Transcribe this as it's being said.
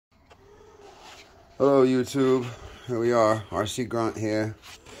Hello YouTube, here we are, RC Grunt here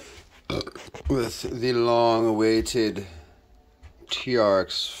with the long-awaited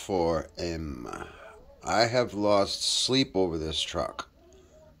trx4m. I have lost sleep over this truck.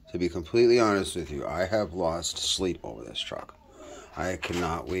 To be completely honest with you, I have lost sleep over this truck. I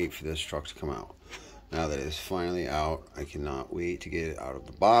cannot wait for this truck to come out. Now that it's finally out, I cannot wait to get it out of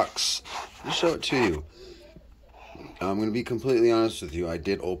the box and show it to you. I'm going to be completely honest with you, I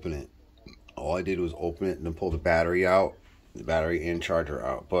did open it. All I did was open it and then pull the battery out, the battery and charger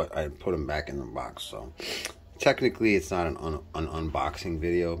out, but I put them back in the box. So technically it's not an unboxing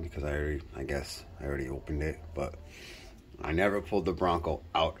video because I guess I already opened it, but I never pulled the Bronco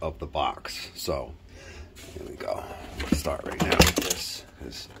out of the box. So here we go. Let's start right now with this.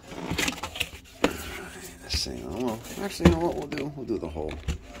 This thing, well, actually, you know what we'll do? We'll do the whole.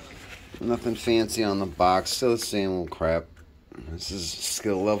 Nothing fancy on the box, still the same old crap. This is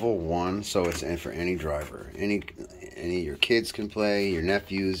skill level 1, so it's in for any driver. Any of your kids can play, your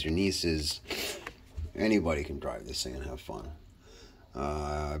nephews, your nieces. Anybody can drive this thing and have fun.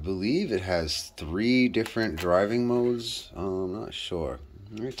 I believe it has 3 different driving modes. I'm not sure.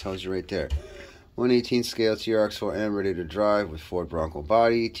 It tells you right there. 1/18 scale trx4m ready to drive with Ford Bronco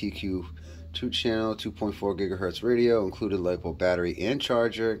body, TQ 2-channel, 2.4 gigahertz radio, included LiPo battery and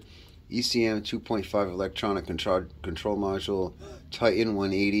charger. ECM 2.5 electronic control module, Titan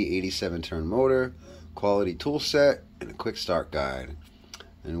 180 87 turn motor, quality tool set, and a quick start guide.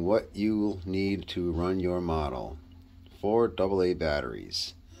 And what you'll need to run your model: 4 AA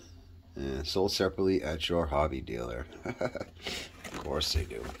batteries, and sold separately at your hobby dealer. Of course they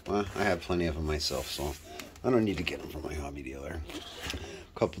do. Well, I have plenty of them myself, so I don't need to get them from my hobby dealer. A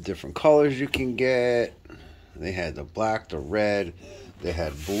couple different colors you can get. They had the black, the red. They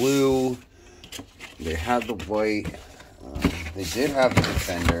had blue, they had the white, they did have the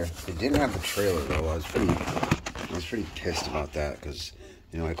Defender. They didn't have the trailer though. I was pretty pissed about that because,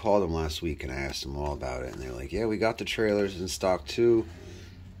 you know, I called them last week and I asked them all about it, and they're like, yeah, we got the trailers in stock too.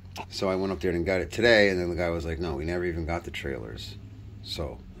 So I went up there and got it today, and then the guy was like, no, we never even got the trailers.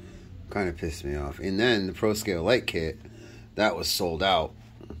 So kind of pissed me off. And then the Pro Scale Light Kit, that was sold out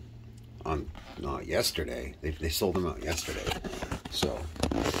on yesterday. They sold them out yesterday. So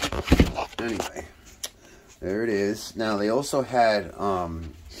anyway, there it is. Now they also had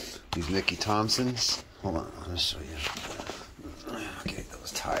these Mickey Thompsons. Hold on, I'll show you. Okay,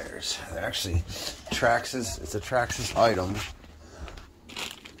 those tires. They're actually Traxxas. It's a Traxxas item.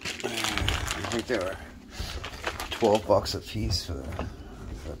 I think they were $12 a piece for the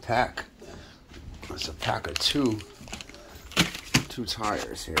pack. It's a pack of two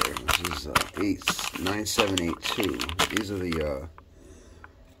tires here. This is 9782.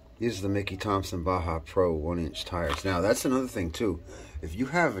 These are the Mickey Thompson Baja Pro 1-inch tires. Now that's another thing too. If you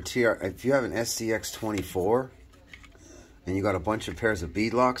have an SCX24 and you got a bunch of pairs of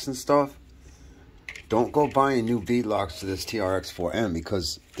bead locks and stuff, don't go buying new bead locks to this trx4m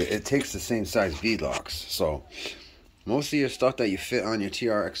because it takes the same size bead locks. So most of your stuff that you fit on your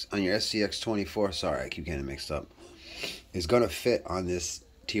SCX24, sorry, I keep getting it mixed up, is gonna fit on this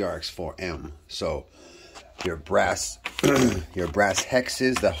trx4m. So your brass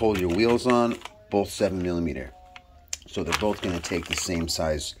hexes that hold your wheels on, both 7mm. So they're both gonna take the same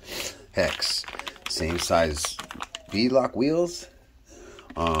size hex, same size bead lock wheels.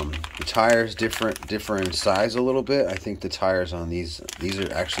 The tires different in size a little bit. I think the tires on these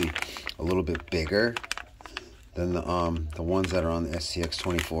are actually a little bit bigger than the ones that are on the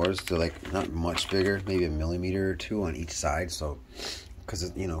SCX24s. They're like not much bigger, maybe 1 millimeter or 2 on each side. So, because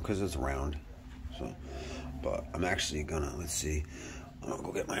it's round. So, but I'm actually gonna, let's see. I'm gonna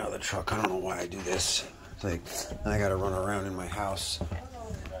go get my other truck. I don't know why I do this. It's like I gotta run around in my house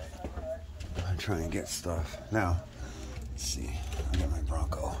and try and get stuff. Now, let's see. I got my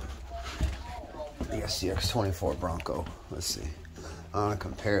Bronco, the SCX24 Bronco. Let's see. I want to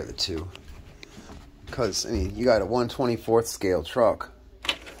compare the two. Because, I mean, you got a 1/24 scale truck,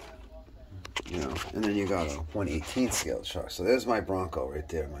 you know, and then you got a 1/18 scale truck. So there's my Bronco right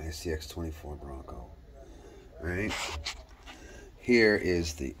there, my SCX24 Bronco. Right? Here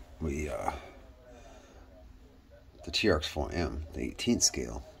is the trx4m, the 18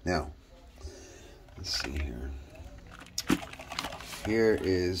 scale. Now, let's see here. Here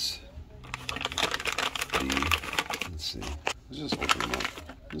is the, let's see. Let's just open them up.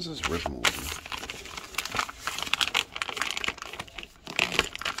 Let's just rip them open.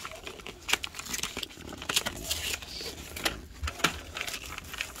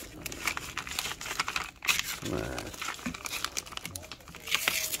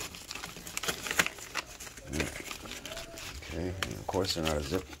 course, they're not a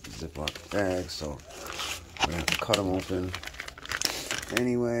Ziploc bag, so we're gonna have to cut them open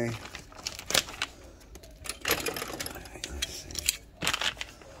anyway. Let's see.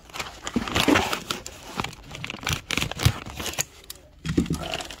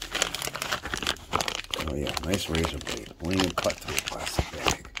 Oh yeah, nice razor blade. Won't even cut through a plastic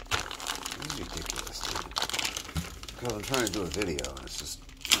bag. This is ridiculous, dude. Because I'm trying to do a video and it's just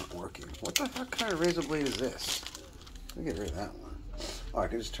not working. What the heck kind of razor blade is this? Let me get rid of that one. Oh, I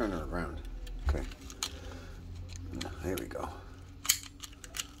can just turn it around. Okay. There we go.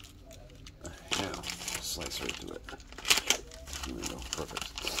 Now, slice right through it. There we go. Perfect.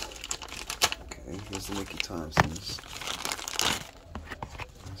 Okay, here's the Mickey Thompsons.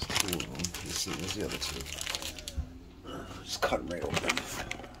 There's two of them. Let's see, there's the other two. Just cut them right open.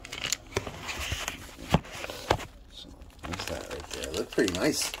 So, that's that right there. They look pretty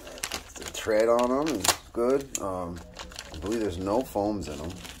nice. The tread on them is good. I believe there's no foams in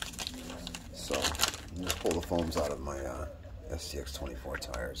them. So, you just pull the foams out of my STX24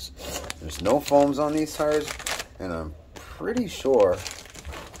 tires. There's no foams on these tires, and I'm pretty sure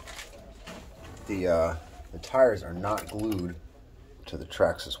the tires are not glued to the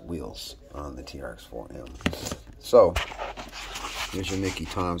Traxxas wheels on the trx4m. So, here's your Mickey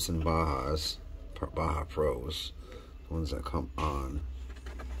Thompson Baja Pros, the ones that come on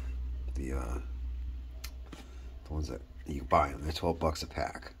the ones that you buy them. They're $12 a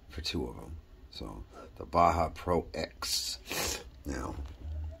pack for two of them. So the Baja Pro X. Now,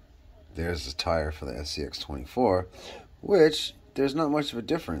 there's the tire for the SCX24, which there's not much of a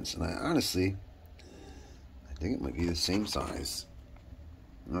difference. And I think it might be the same size.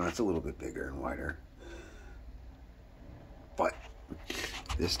 No, it's a little bit bigger and wider. But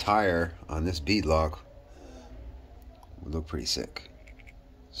this tire on this bead lock would look pretty sick.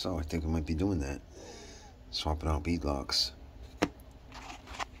 So I think we might be doing that. Swapping out bead locks.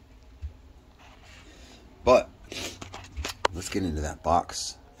 But let's get into that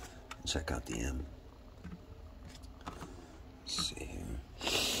box and check out the M. Let's see here.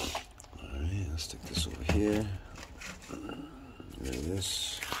 Alright, let's stick this over here. Get rid of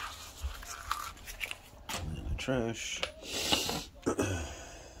this. In the trash.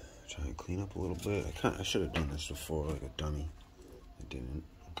 Try and clean up a little bit. I should have done this before, like a dummy. I didn't.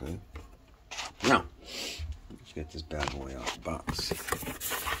 Okay. Now, let's get this bad boy out of the box.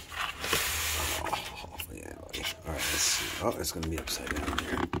 Oh, yeah, buddy. Alright, let's see. Oh, it's going to be upside down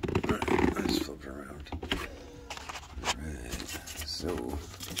here. Alright, let's flip it around. Alright, so,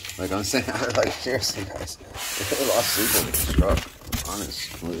 like I'm saying, like, seriously, guys, I lost sleep over this truck. I'm honest,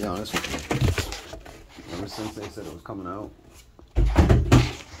 completely honest with you. Ever since they said it was coming out, I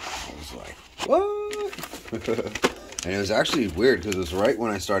was like, what? And it was actually weird because it was right when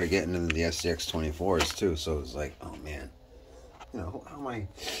I started getting into the SCX24s too. So it was like, oh man, you know, how am I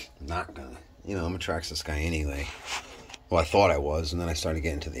not gonna, you know, I'm a Traxxas guy anyway. Well, I thought I was, and then I started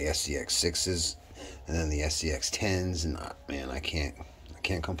getting to the SCX6s, and then the SCX10s, and man, I can't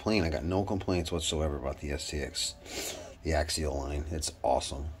complain. I got no complaints whatsoever about the SCX, the Axial line. It's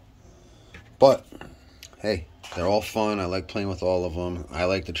awesome. But hey, they're all fun. I like playing with all of them. I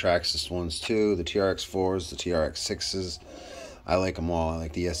like the Traxxas ones too, the TRX4s, the TRX6s. I like them all. I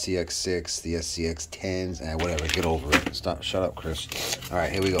like the SCX6, the SCX10s, and whatever. Get over it. Stop. Shut up, Chris. All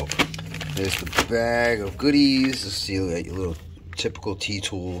right, here we go. There's the bag of goodies. Let's see, your little typical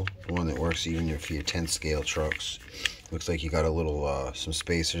T-tool, one that works even for your 10 scale trucks. Looks like you got a little some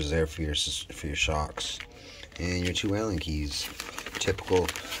spacers there for your shocks, and your 2 Allen keys. Typical.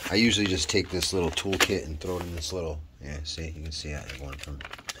 I usually just take this little toolkit and throw it in this little, yeah, see, you can see I have one from,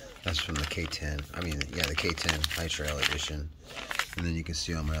 that's from the K10, I mean, yeah, the K10 High Trail Edition, and then you can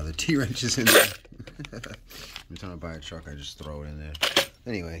see all my other T-wrenches in there. Every time I buy a truck, I just throw it in there.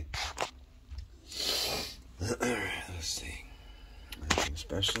 Anyway, let's see, anything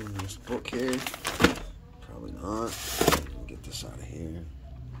special in this book here? Probably not. Get this out of here.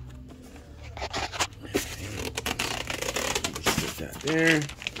 That there.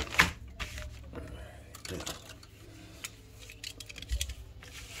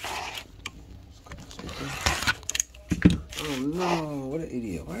 Oh no, what an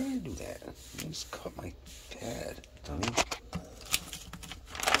idiot. Why did I do that? I just cut my pad, dummy.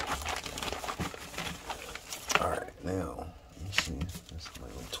 Alright, now, let's see. That's my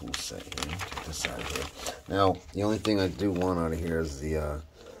little tool set here. Take this out of here. Now, the only thing I do want out of here is the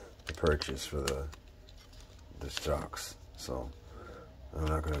purchase for the shocks. So, I'm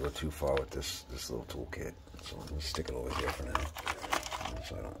not going to go too far with this little toolkit. So let me stick it over here for now.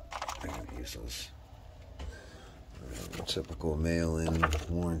 So I can use those. Typical mail-in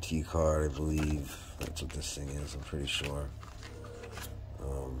warranty card, I believe. That's what this thing is, I'm pretty sure.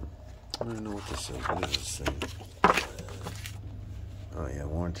 I don't even know what this is. What is this thing? Oh yeah,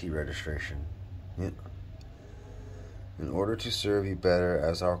 warranty registration. Yeah. In order to serve you better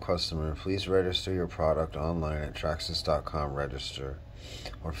as our customer, please register your product online at trx4m register,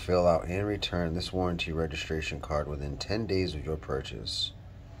 or fill out and return this warranty registration card within 10 days of your purchase.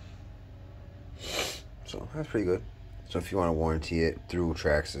 So that's pretty good. So if you want to warranty it through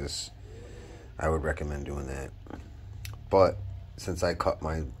Traxxas, I would recommend doing that. But since I cut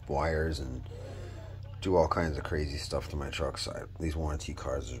my wires and do all kinds of crazy stuff to my truck side, these warranty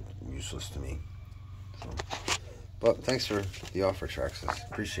cards are useless to me. So, but thanks for the offer, Traxxas.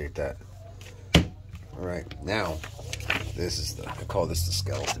 Appreciate that. All right, now this is I call this the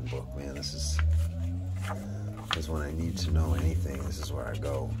skeleton book, man. This is when I need to know anything. This is where I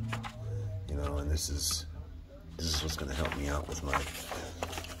go, you know. And this is what's going to help me out with my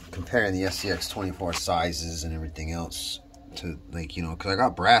comparing the SCX24 sizes and everything else to, like, you know, because I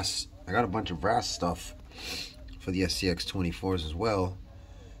got a bunch of brass stuff for the SCX24s as well,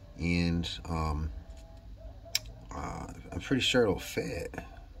 and I'm pretty sure it'll fit.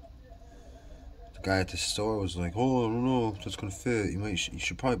 The guy at the store was like, "Oh, I don't know if that's gonna fit. You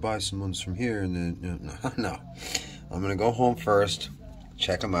should probably buy some ones from here." And then no, I'm gonna go home first,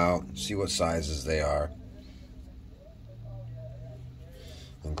 check them out, see what sizes they are,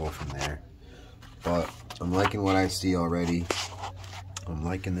 and go from there. But I'm liking what I see already. I'm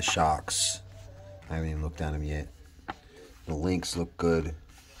liking the shocks. I haven't even looked at them yet. The links look good.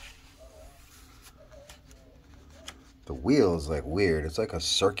 The wheel is like weird. It's like a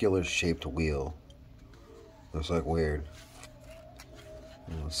circular shaped wheel. Looks like weird.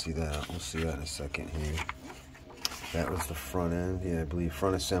 We'll see that. We'll see that in a second here. That was the front end. Yeah, I believe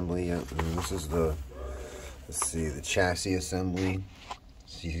front assembly. Yeah. And this is the, let's see, the chassis assembly.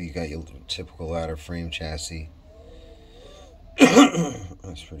 See, you got your typical ladder frame chassis.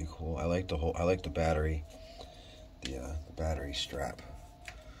 That's pretty cool. I like the battery. The battery strap.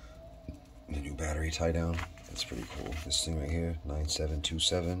 The new battery tie down. That's pretty cool. This thing right here,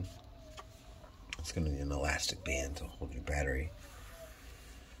 9727. It's gonna be an elastic band to hold your battery.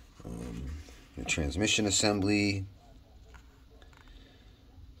 The transmission assembly.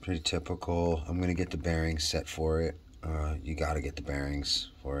 Pretty typical. I'm gonna get the bearings set for it. You gotta get the bearings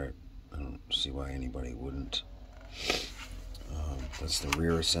for it. I don't see why anybody wouldn't. That's the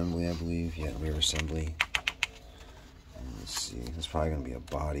rear assembly, I believe. Yeah, rear assembly. Let's see. There's probably going to be a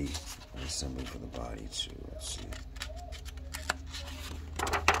body assembly for the body, too. Let's see.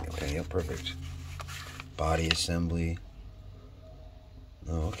 Okay, yeah, perfect. Body assembly.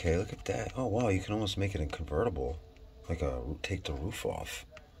 Oh, okay, look at that. Oh, wow, you can almost make it a convertible. Like take the roof off.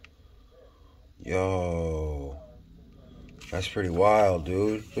 Yo. That's pretty wild,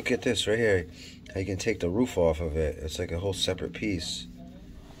 dude. Look at this right here. How you can take the roof off of it. It's like a whole separate piece.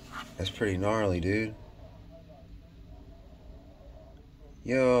 That's pretty gnarly, dude.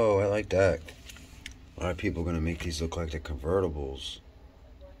 Yo, I like that. A lot of people are going to make these look like the convertibles.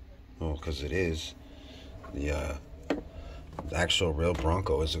 Well, because it is. The actual real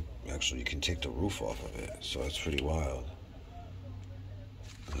Bronco is actually, you can take the roof off of it. So it's pretty wild.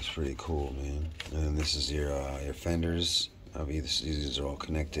 That's pretty cool, man. And then this is your fenders. These are all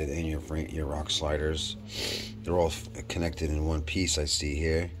connected, and your rock sliders. They're all connected in one piece, I see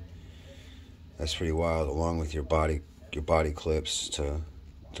here. That's pretty wild, along with your body clips to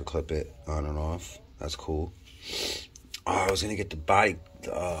clip it on and off. That's cool. Oh, I was gonna get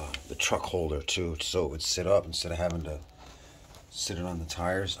the truck holder too, so it would sit up instead of having to sit it on the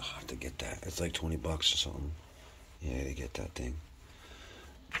tires. I have to get that. It's like $20 or something. Yeah, to get that thing.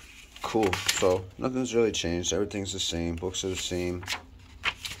 Cool. So nothing's really changed. Everything's the same. Books are the same.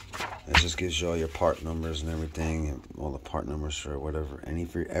 It just gives you all your part numbers and everything, and all the part numbers for whatever,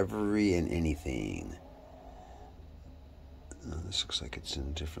 every and anything. This looks like it's in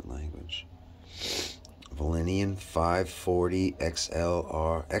a different language. Valenian 540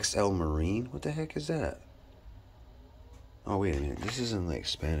 XL Marine. What the heck is that? Oh, wait a minute. This is in like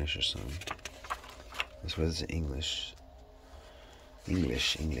Spanish or something. This was English.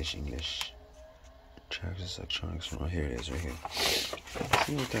 English. Traxxas Electronics. Oh, here it is, right here. Let's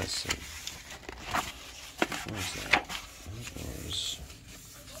see what that says. What is that?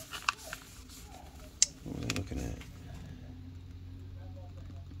 What are they looking at?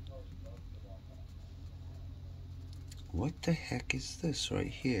 What the heck is this right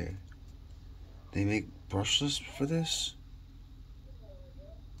here? They make brushless for this?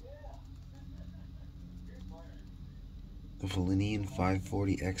 The Valenian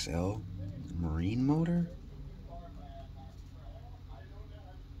 540 XL Marine motor?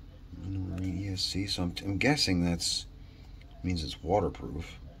 Marine ESC, so I'm guessing that's means it's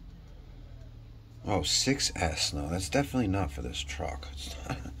waterproof. Oh, 6S. No, that's definitely not for this truck. It's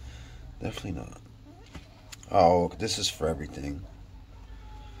not, definitely not. Oh, this is for everything.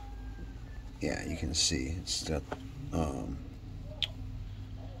 Yeah, you can see it's got,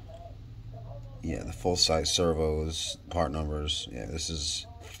 yeah, the full size servos, part numbers. Yeah, this is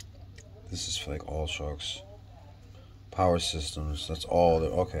for like all trucks. Power systems. That's all the.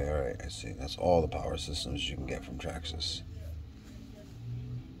 Okay, all right. I see. That's all the power systems you can get from Traxxas.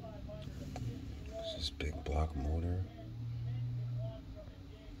 This is big block motor.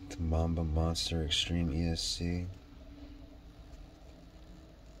 The Mamba Monster Extreme ESC.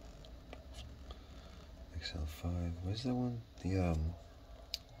 XL5. Where's that one? The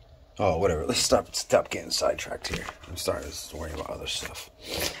Oh, whatever. Let's stop getting sidetracked here. I'm starting to worry about other stuff.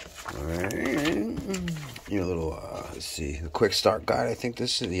 All right. You know, little. Let's see. The quick start guide. I think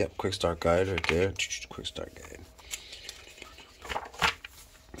this is. Yep, quick start guide right there. Quick start guide.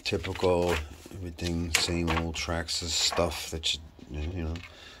 Typical, everything, same old Traxxas stuff that you know,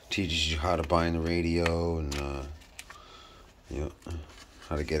 teaches you how to bind the radio and you know,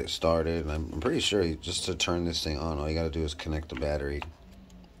 how to get it started. And I'm pretty sure just to turn this thing on, all you got to do is connect the battery,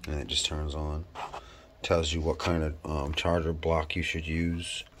 and it just turns on. Tells you what kind of charger block you should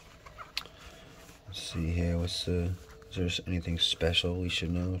use. Let's see here. Is there anything special we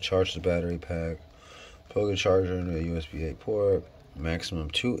should know? Charge the battery pack. Plug a charger into a USB-A port. Maximum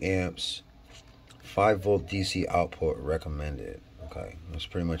 2 amps. 5-volt DC output recommended. Okay, that's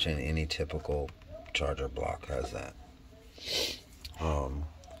pretty much in any typical charger block has that.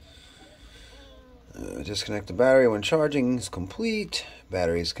 Disconnect the battery when charging is complete.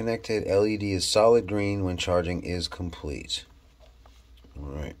 Battery is connected. LED is solid green when charging is complete.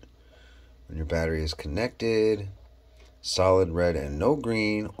 Alright. When your battery is connected, solid red and no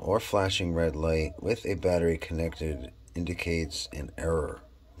green or flashing red light with a battery connected indicates an error.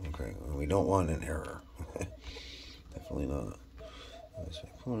 Okay, we don't want an error. Definitely not.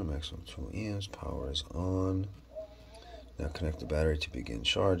 Maximum 2 amps. Power is on. Now connect the battery to begin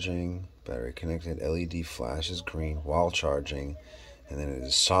charging. Battery connected. LED flashes green while charging, and then it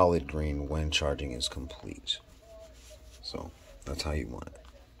is solid green when charging is complete. So that's how you want it.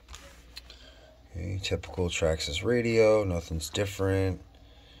 Okay, typical Traxxas radio. Nothing's different.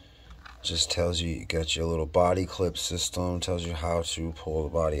 Just tells you got your little body clip system. Tells you how to pull the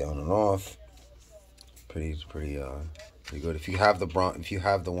body on and off. Pretty good. If you have the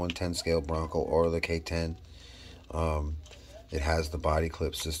 110 scale Bronco or the K10, it has the body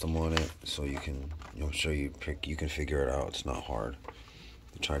clip system on it, so you can, I'm sure you can figure it out. It's not hard.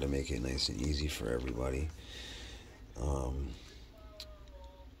 I try to make it nice and easy for everybody. Now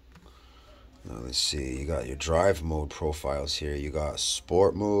let's see. You got your drive mode profiles here. You got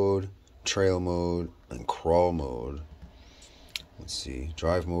sport mode, trail mode, and crawl mode. Let's see.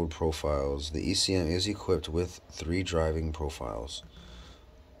 Drive mode profiles. The ECM is equipped with 3 driving profiles.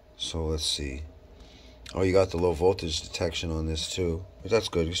 So let's see. Oh, you got the low voltage detection on this too. But that's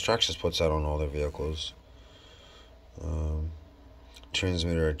good. Because Traxxas puts that on all their vehicles.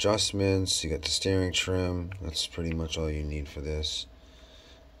 Transmitter adjustments. You got the steering trim. That's pretty much all you need for this.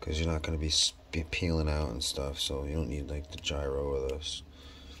 Because you're not going to be peeling out and stuff. So you don't need like the gyro or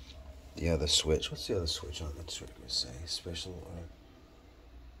the other switch. What's the other switch on that switch? Say special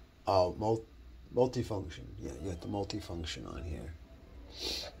or multifunction. Yeah, you got the multifunction on here.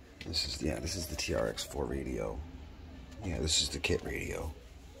 This is the trx4 radio. Yeah, this is the kit radio.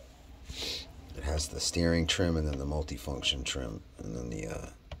 It has the steering trim and then the multifunction trim and then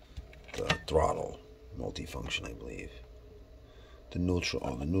the throttle multifunction, I believe. The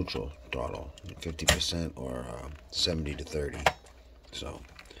neutral throttle, 50% or 70 to 30. So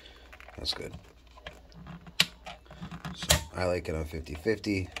that's good. So I like it on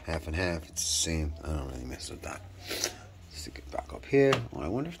 50-50, half and half. It's the same. I don't really mess with that. Stick it back up here. Oh, I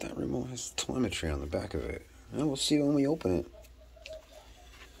wonder if that remote has telemetry on the back of it. Well, we'll see when we open it.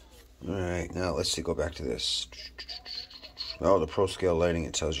 Alright, now let's see. Go back to this. Oh, the Pro Scale lighting.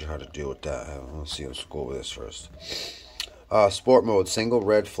 It tells you how to deal with that. Let's see. Let's go over this first. Sport mode. Single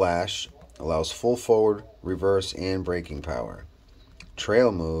red flash. Allows full forward, reverse, and braking power.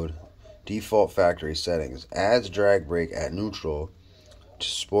 Trail mode. Default factory settings. Adds drag brake at neutral to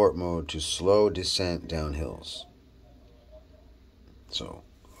sport mode to slow descent down hills. So,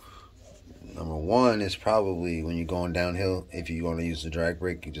 number 1 is probably when you're going downhill, if you're going to use the drag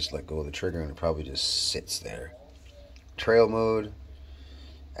brake, you just let go of the trigger and it probably just sits there. Trail mode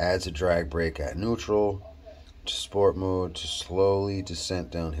adds a drag brake at neutral to sport mode to slowly descent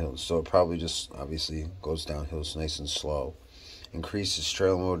downhill. So it probably just obviously goes downhill nice and slow. Increases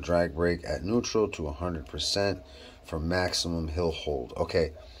trail mode drag brake at neutral to 100% for maximum hill hold.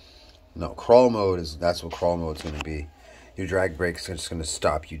 Okay, No, crawl mode is, that's what crawl mode is going to be. Your drag brake is just going to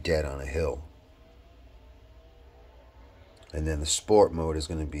stop you dead on a hill. And then the sport mode is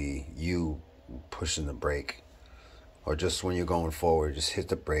going to be you pushing the brake. Or just when you're going forward, just hit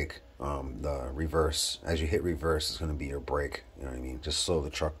the brake. The reverse, as you hit reverse, is going to be your brake. You know what I mean? Just slow the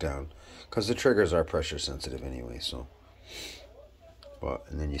truck down. Because the triggers are pressure sensitive anyway, so. But,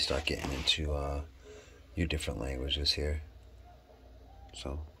 and then you start getting into your different languages here.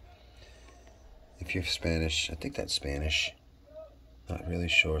 So, if you're Spanish, I think that's Spanish. Not really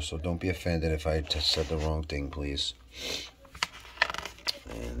sure, so don't be offended if I just said the wrong thing, please.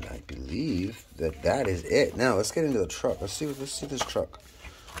 And I believe that that is it. Now, let's get into the truck. Let's see this truck.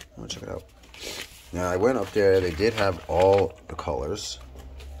 I want to check it out. Now, I went up there. They did have all the colors.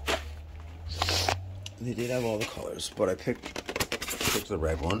 They did have all the colors, but I picked the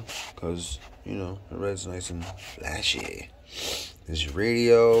red one because, you know, the red's nice and flashy. There's your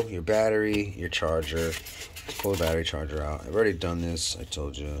radio, your battery, your charger. Pull the battery charger out. I've already done this. I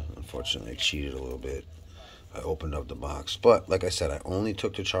told you. Unfortunately, I cheated a little bit. I opened up the box. But, like I said, I only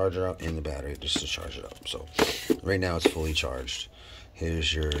took the charger out and the battery just to charge it up. So, right now it's fully charged.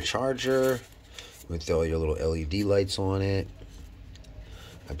 Here's your charger with all your little LED lights on it.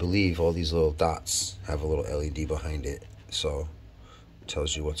 I believe all these little dots have a little LED behind it. So, it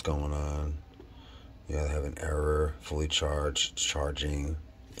tells you what's going on. You either have an error, fully charged, charging,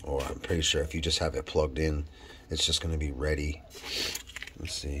 or I'm pretty sure if you just have it plugged in, it's just going to be ready.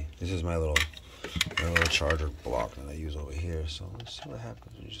 Let's see. This is my little charger block that I use over here. So let's see what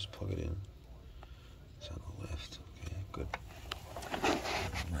happens when you just plug it in. It's on the left. Okay, good.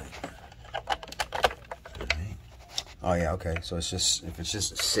 Right. Oh yeah, okay. So it's just, if it's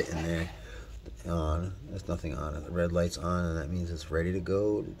just sitting there on, there's nothing on it. The red light's on, and that means it's ready to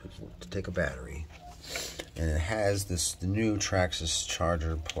go to take a battery. And it has the new Traxxas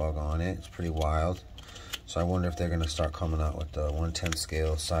charger plug on it. It's pretty wild. So I wonder if they're going to start coming out with the 1/10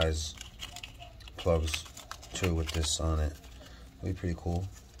 scale size plugs too with this on it. It'll be pretty cool.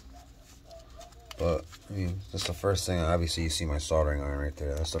 But, I mean, that's the first thing. Obviously, you see my soldering iron right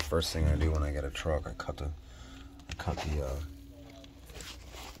there. That's the first thing I do when I get a truck. I cut that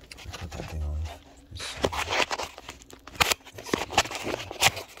thing off.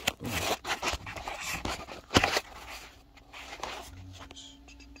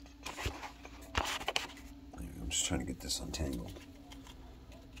 I'm just trying to get this untangled.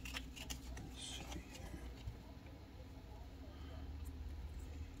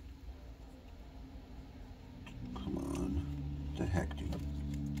 Come on. What the heck, dude?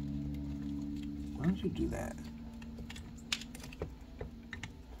 Why don't you do that?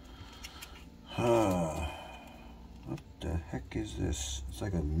 What the heck is this? It's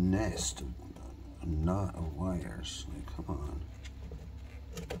like a nest, a knot of wires. Like, come on.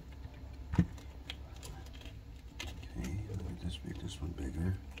 Okay, let me just make this one bigger.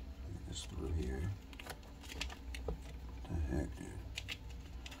 Make this through here. What the heck,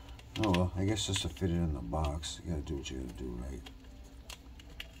 dude? Oh well, I guess just to fit it in the box, you gotta do what you gotta do, right?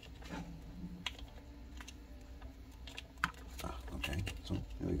 Ah, okay, so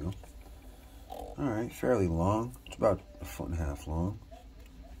there we go. Alright, fairly long. It's about 1.5 feet long.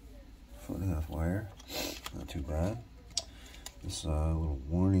 1.5 feet wire. Not too bad. This little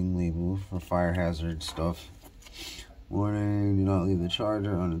warning label for fire hazard stuff. Warning, do not leave the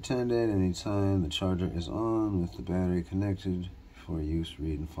charger unattended anytime the charger is on with the battery connected. Before use,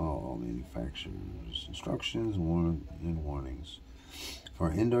 read and follow all manufacturer's instructions and warnings.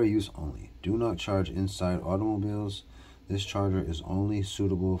 For indoor use only. Do not charge inside automobiles. This charger is only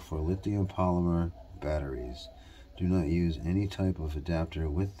suitable for lithium polymer batteries. Do not use any type of adapter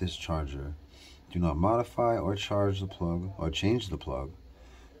with this charger. Do not modify or charge the plug or change the plug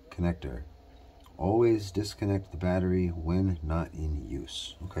connector. Always disconnect the battery when not in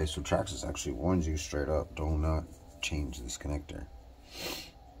use. Okay, so Traxxas actually warns you straight up, do not change this connector.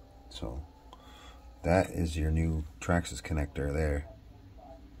 So that is your new Traxxas connector there.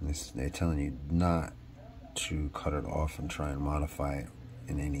 They're telling you not to cut it off and try and modify it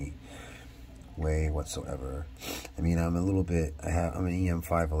in any way whatsoever. I mean, I'm an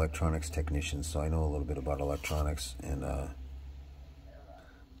EM5 electronics technician, so I know a little bit about electronics, and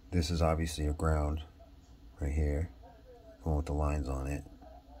this is obviously a ground right here, going with the lines on it,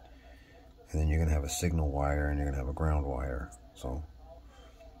 and then you're gonna have a signal wire and you're gonna have a ground wire. So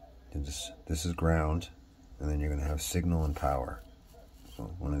this is ground, and then you're gonna have signal and power. So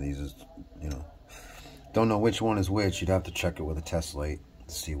one of these is, you know, don't know which one is which. You'd have to check it with a test light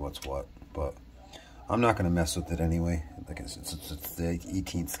to see what's what. But I'm not going to mess with it anyway. Like it's the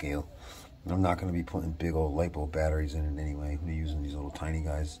 18th scale. I'm not going to be putting big old light bulb batteries in it anyway. We're using these little tiny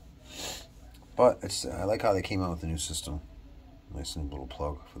guys. But it's I like how they came out with the new system. Nice and little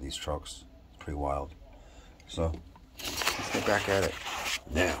plug for these trucks. It's pretty wild. So let's get back at it.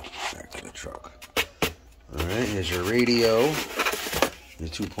 Now, back to the truck. Alright, here's your radio. The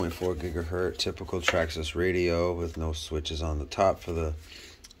 2.4 gigahertz typical Traxxas radio with no switches on the top for the...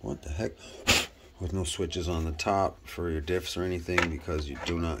 What the heck? With no switches on the top for your diffs or anything, because you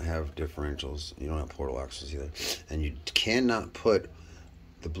do not have differentials. You don't have portal axles either. And you cannot put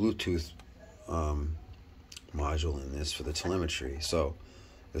the Bluetooth module in this for the telemetry. So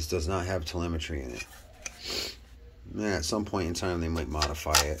this does not have telemetry in it. Man, at some point in time they might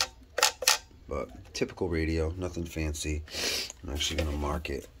modify it, but typical radio, nothing fancy. I'm actually going to mark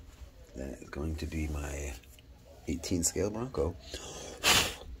it. That is going to be my 18 scale Bronco.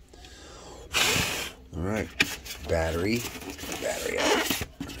 Alright, battery out.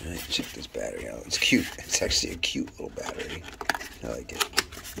 Alright, check this battery out. It's cute. It's actually a cute little battery. I like it.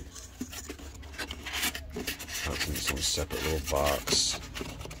 Comes in its own separate little box.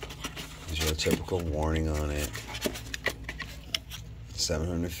 There's your typical warning on it.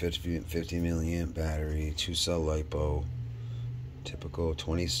 750 milliamp battery, 2-cell LiPo, typical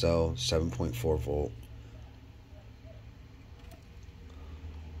 20-cell, 7.4 volt.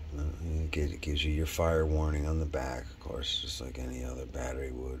 It gives you your fire warning on the back, of course, just like any other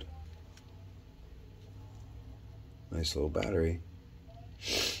battery would. Nice little battery.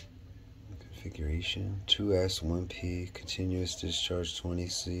 Configuration 2S 1P, continuous discharge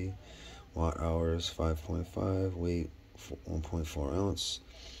 20C, watt hours 5.5, weight 1.4 ounce,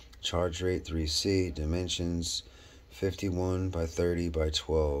 charge rate 3C, dimensions 51 by 30 by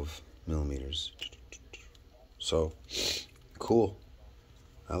 12 millimeters. So cool.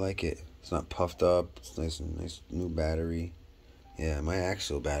 I like it. It's not puffed up. It's nice new battery. Yeah, my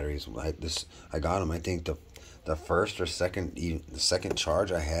axial batteries. I got them. I think the first or second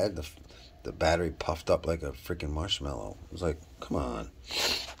charge I had, the battery puffed up like a freaking marshmallow. It was like, come on,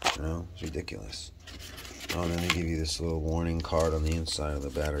 you know, it's ridiculous. Oh, and then they give you this little warning card on the inside of the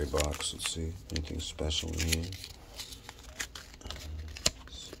battery box. Let's see, anything special in here?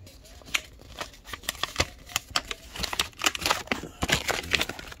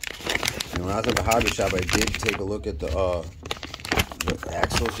 When I was at the hobby shop, I did take a look at the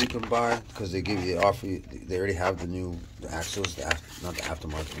axles you can buy, because they offer you, they already have the axles, not the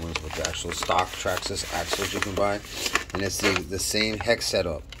aftermarket ones, but the actual stock Traxxas axles you can buy, and it's the same hex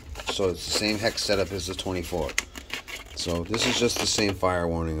setup. So it's the same hex setup as the 24. So this is just the same fire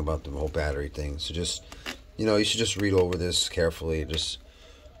warning about the whole battery thing. So just, you know, you should just read over this carefully. Just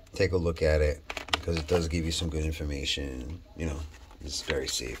take a look at it, because it does give you some good information. You know, it's very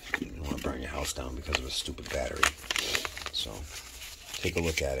safe. You don't want to burn your house down because of a stupid battery. So take a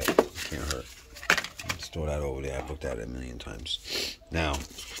look at it. It can't hurt. Let's throw that over there. I've looked at it a million times. Now,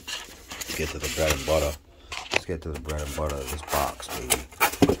 let's get to the bread and butter. Let's get to the bread and butter of this box, baby.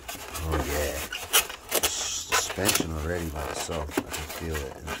 Oh yeah. Suspension already by itself. I can feel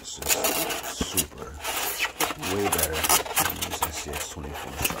it. And it's just super. Way better than these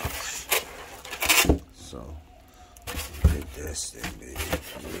SCX24 shocks. So, look at this thing, baby.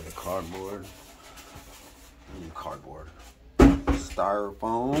 Look at the cardboard. Cardboard.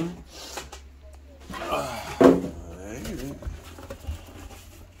 Styrofoam. Alright.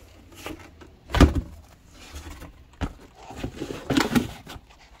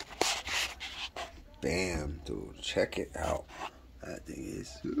 Bam, dude. Check it out. That thing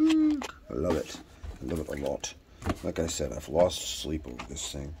is... I love it. I love it a lot. Like I said, I've lost sleep over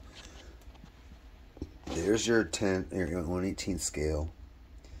this thing. There's your 1/18 scale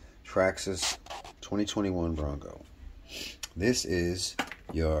Traxxas 2021 Bronco. This is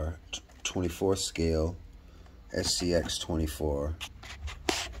your 24 scale SCX24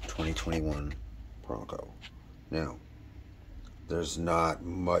 2021 Bronco. Now, there's not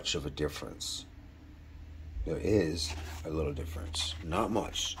much of a difference. There is a little difference, not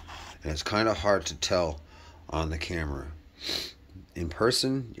much, and it's kind of hard to tell on the camera. In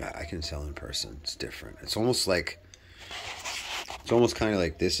person, yeah, I can tell in person. It's different. It's almost kind of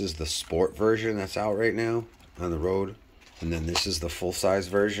like this is the sport version that's out right now on the road, and then this is the full-size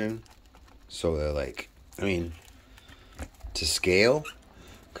version. So they're like, I mean, to scale,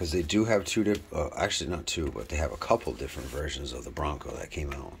 because they do have two different, actually not two, but they have a couple different versions of the Bronco that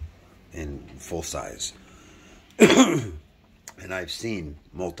came out in full-size. And I've seen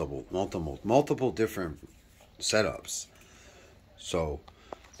multiple different setups. So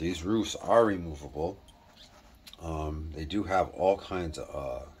these roofs are removable. They do have all kinds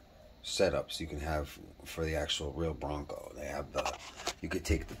of setups you can have for the actual real Bronco. They have you could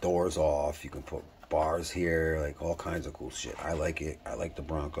take the doors off. You can put bars here, like all kinds of cool shit. I like it. I like the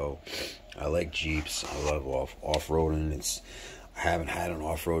Bronco. I like Jeeps. I love off-roading. I haven't had an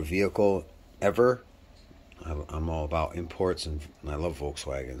off-road vehicle ever. I'm all about imports, and I love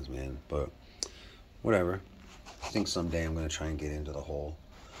Volkswagens, man. But whatever. I think someday I'm going to try and get into the whole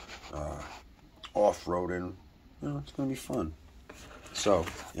off-roading. You know, it's going to be fun. So,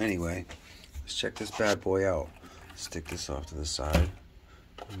 anyway, let's check this bad boy out. Stick this off to the side.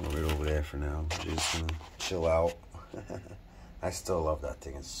 Move it over there for now. Just gonna chill out. I still love that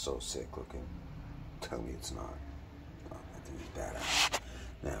thing. It's so sick looking. Tell me it's not. Oh, that thing is badass.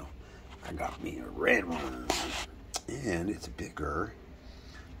 Now, I got me a red one. And it's bigger.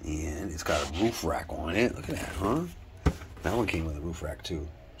 And it's got a roof rack on it. Look at that, huh? That one came with a roof rack too.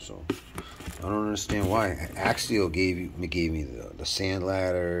 So, I don't understand why. Axial gave me the sand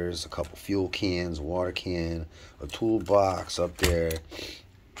ladders, a couple fuel cans, a water can, a toolbox up there.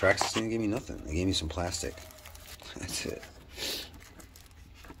 Traxxas didn't give me nothing. They gave me some plastic. That's it.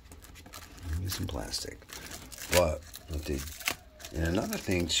 Give me some plastic. But and another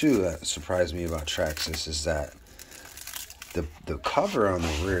thing too that surprised me about Traxxas is that the cover on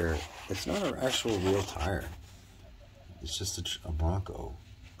the rear, it's not an actual real tire. It's just a Bronco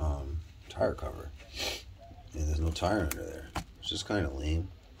tire cover, and there's no tire under there. It's just kind of lame.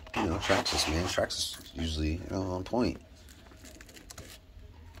 You know, Traxxas, man. Traxxas usually, you know, on point.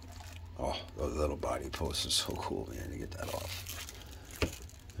 Oh, the little body post is so cool, man, to get that off.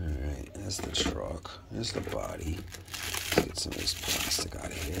 Alright, that's the truck. There's the body. Let's get some of this plastic out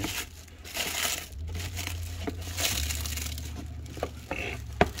of here.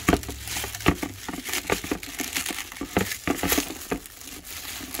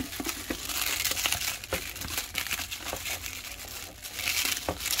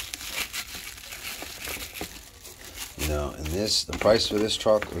 And the price for this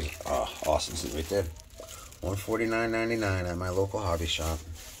truck was awesome. See right there, $149.99 at my local hobby shop.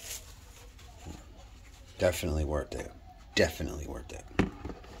 Definitely worth it. Definitely worth it.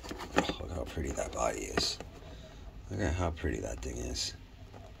 Oh, look how pretty that body is. Look at how pretty that thing is.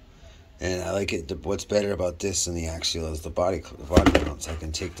 And I like it. What's better about this than the Axial is the body mounts. I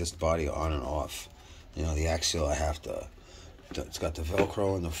can take this body on and off. You know, the Axial I have to. It's got the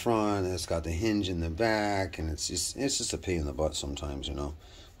Velcro in the front, and it's got the hinge in the back, and it's just a pain in the butt sometimes, you know.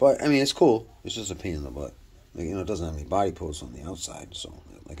 But I mean, it's cool. It's just a pain in the butt. Like, you know, it doesn't have any body posts on the outside, so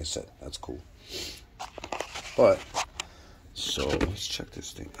like I said, that's cool. But so let's check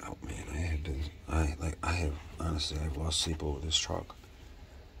this thing out, man. Honestly, I've lost sleep over this truck.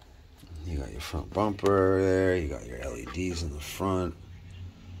 You got your front bumper there. You got your LEDs in the front.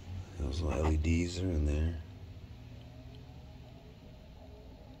 Those little LEDs are in there.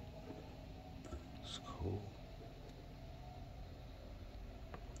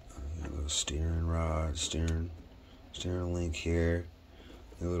 Steering rod, steering link here.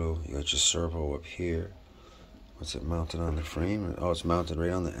 You got your servo up here. What's it mounted on the frame? Oh, it's mounted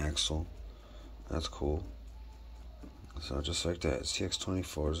right on the axle. That's cool. So just like that,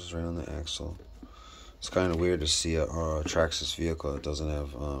 TX24 is right on the axle. It's kind of weird to see a Traxxas vehicle that doesn't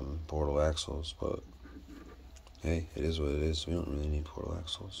have portal axles, but hey, it is what it is. We don't really need portal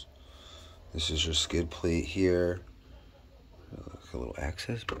axles. This is your skid plate here. Like a little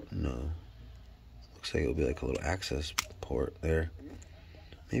access, but no. Looks like it'll be like a little access port there.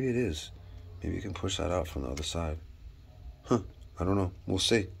 Maybe it is. Maybe you can push that out from the other side. Huh. I don't know. We'll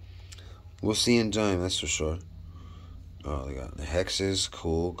see. We'll see in time, that's for sure. Oh, they got the hexes.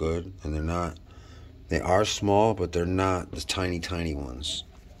 Cool, good. And they are small, but they're not the tiny, tiny ones.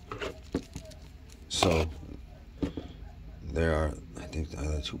 So, there are, I think, the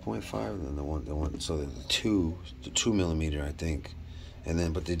 2.5 and then the one, so the 2 millimeter, I think. And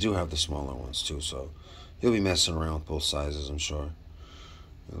then, but they do have the smaller ones too, so you'll be messing around with both sizes, I'm sure.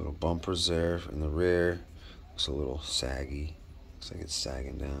 The little bumpers there in the rear. Looks a little saggy. Looks like it's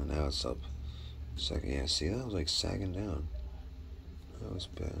sagging down. Now it's up. Second, yeah, see, that was like sagging down. That was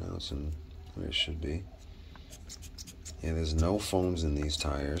bad. Now it's in where it should be. Yeah, there's no foams in these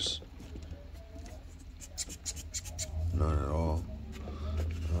tires. None at all.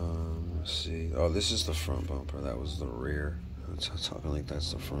 Let's see. Oh, this is the front bumper. That was the rear. I'm talking like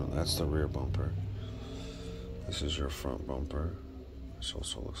that's the front. That's the rear bumper. This is your front bumper. Which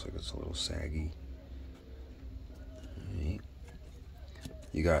also looks like it's a little saggy. Right.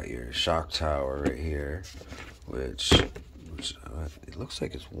 You got your shock tower right here, which it looks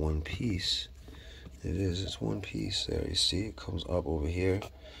like it's one piece. It is. It's one piece there. You see, it comes up over here,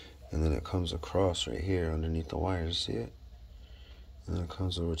 and then it comes across right here underneath the wires. See it? And then it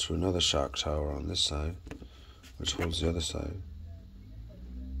comes over to another shock tower on this side, which holds the other side.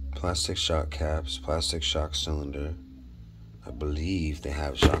 Plastic shock caps, plastic shock cylinder. I believe they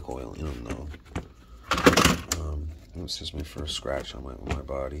have shock oil in them though. This is my first scratch on my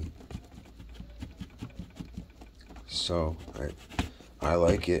body. So I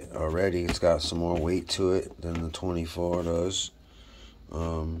like it already. It's got some more weight to it than the 24 does.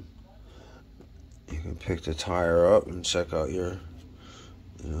 You can pick the tire up and check out your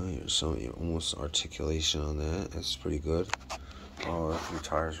almost articulation on that. That's pretty good. Oh, a few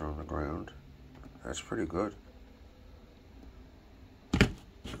tires are on the ground. That's pretty good. I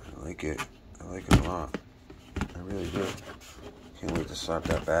like it. I like it a lot. I really do. Can't wait to slap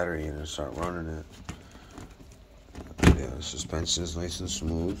that battery in and start running it. Yeah, the suspension is nice and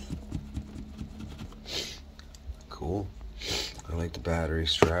smooth. Cool. I like the battery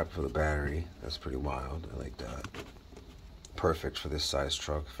strap for the battery. That's pretty wild. I like that. Perfect for this size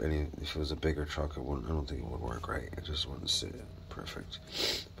truck. If it was a bigger truck, I don't think it would work right. It just wouldn't sit perfect.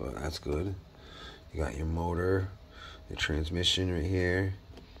 But that's good. You got your motor, your transmission right here,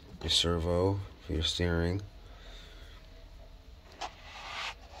 your servo for your steering.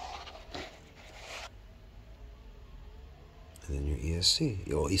 And then your ESC.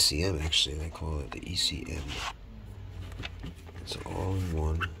 Well, ECM actually, they call it the ECM. It's all in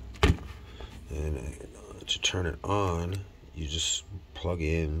one. And to turn it on, you just plug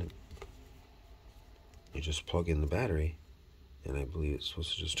in the battery, and I believe it's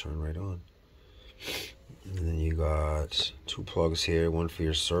supposed to just turn right on. And then you got two plugs here, one for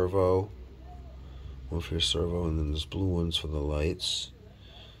your servo, and then there's blue ones for the lights.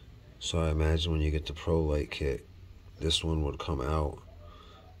 So I imagine when you get the Pro Light kit, this one would come out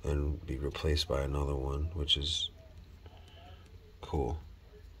and be replaced by another one, which is cool.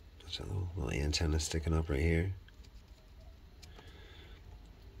 There's a little antenna sticking up right here.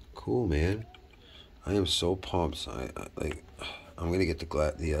 Cool, man. I am so pumped. I'm gonna get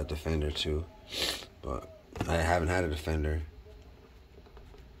the Defender too, but I haven't had a Defender.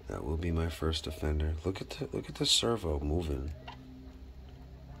 That will be my first Defender. Look at the servo moving,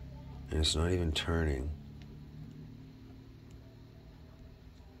 and it's not even turning.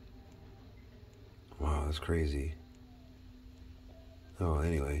 Wow, that's crazy. Oh,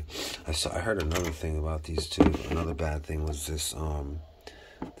 anyway, I heard another thing about these two. Another bad thing was this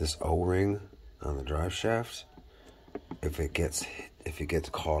O-ring on the drive shaft. If it gets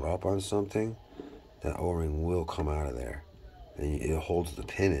caught up on something, that O-ring will come out of there, and it holds the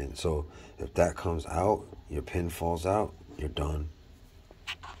pin in. So if that comes out, your pin falls out, you're done.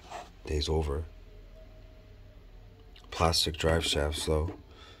 Day's over. Plastic drive shafts though.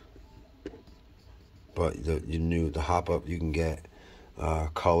 But the hop up, you can get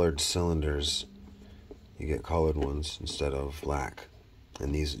colored cylinders. You get colored ones instead of black,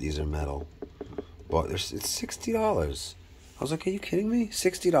 and these are metal. But it's $60. I was like, are you kidding me?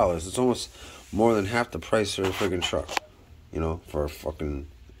 $60. It's almost more than half the price for a friggin' truck. You know, for a fucking,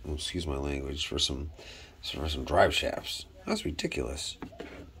 excuse my language, for some drive shafts. That's ridiculous.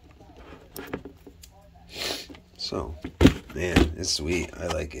 So, man, it's sweet. I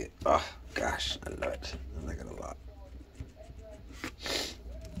like it. Oh, gosh, I love it. I like it a lot.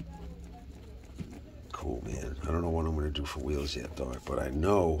 Cool, man. I don't know what I'm going to do for wheels yet, though, but I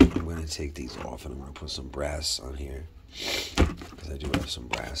know I'm going to take these off and I'm going to put some brass on here, because I do have some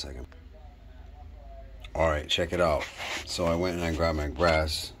brass I can. Alright, check it out. So I went and I grabbed my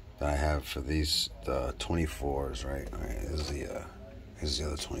brass that I have for these, the 24s, right? Alright, here's the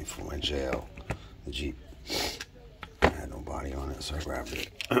other 24, my JL, the Jeep. I had no body on it, so I grabbed it.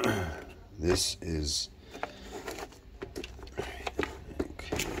 This is, okay,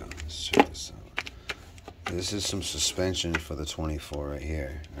 let's check this out. This is some suspension for the 24 right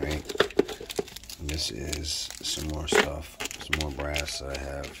here, right? And this is some more stuff, some more brass that I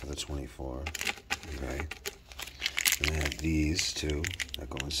have for the 24, okay? And I have these too that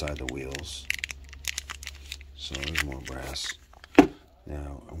go inside the wheels. So there's more brass.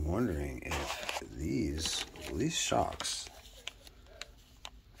 Now I'm wondering if these shocks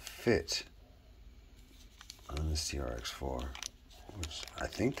fit on this trx4, which I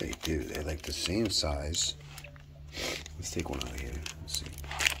think they do. They're like the same size. Let's take one out of here. Let's see.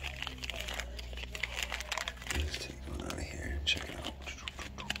 Let's take one out of here and check it out.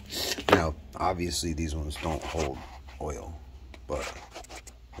 Now, obviously, these ones don't hold oil, but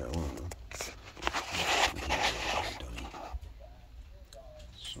they're aluminum.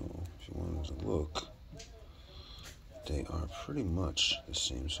 So, if you wanted to look, they are pretty much the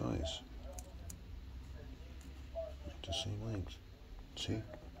same size. The same length. See?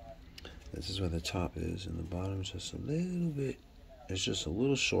 This is where the top is, and the bottom is just a little bit, it's just a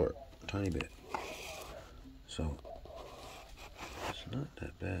little short, a tiny bit. So not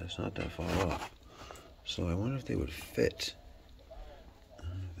that bad. It's not that far off. So I wonder if they would fit. I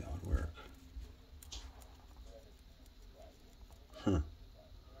wonder if that would work. Huh.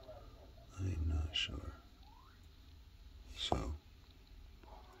 I'm not sure. So,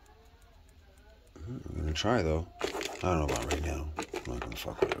 I'm gonna try though. I don't know about right now. I'm not gonna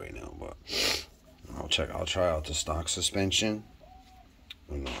fuck with it right now, but I'll check. I'll try out the stock suspension.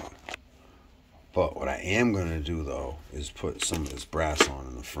 But what I am gonna do though is put some of this brass on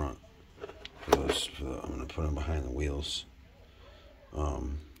in the front. I'm gonna put them behind the wheels.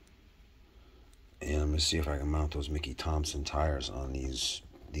 And I'm gonna see if I can mount those Mickey Thompson tires on these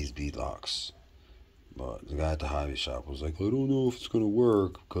bead locks. But the guy at the hobby shop was like, I don't know if it's gonna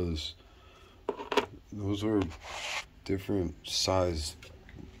work because those are different size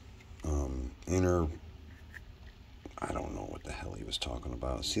inner. I don't know what the hell he was talking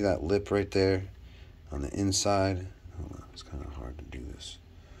about. See that lip right there on the inside? Hold on, it's kind of hard to do this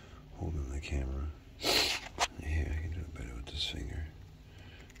holding the camera. Here, I can do it better with this finger.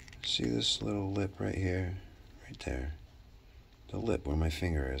 See this little lip right here? Right there. The lip where my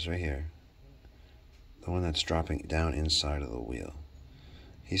finger is, right here. The one that's dropping down inside of the wheel.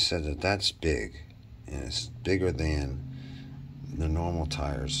 He said that that's big, and it's bigger than the normal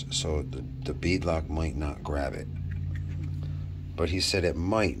tires, so the bead lock might not grab it. But he said it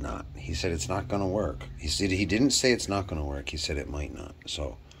might not. He said it's not going to work. He said he didn't say it's not going to work. He said it might not.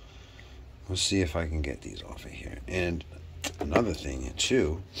 So we'll see if I can get these off of here. And another thing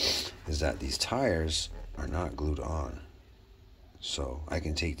too is that these tires are not glued on. So I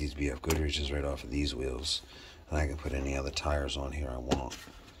can take these BF Goodrich's right off of these wheels, and I can put any other tires on here I want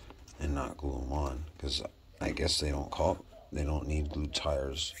and not glue them on, because I guess they don't need glued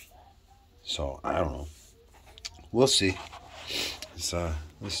tires. So I don't know. We'll see.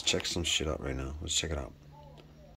 Let's check some shit out right now. Let's check it out.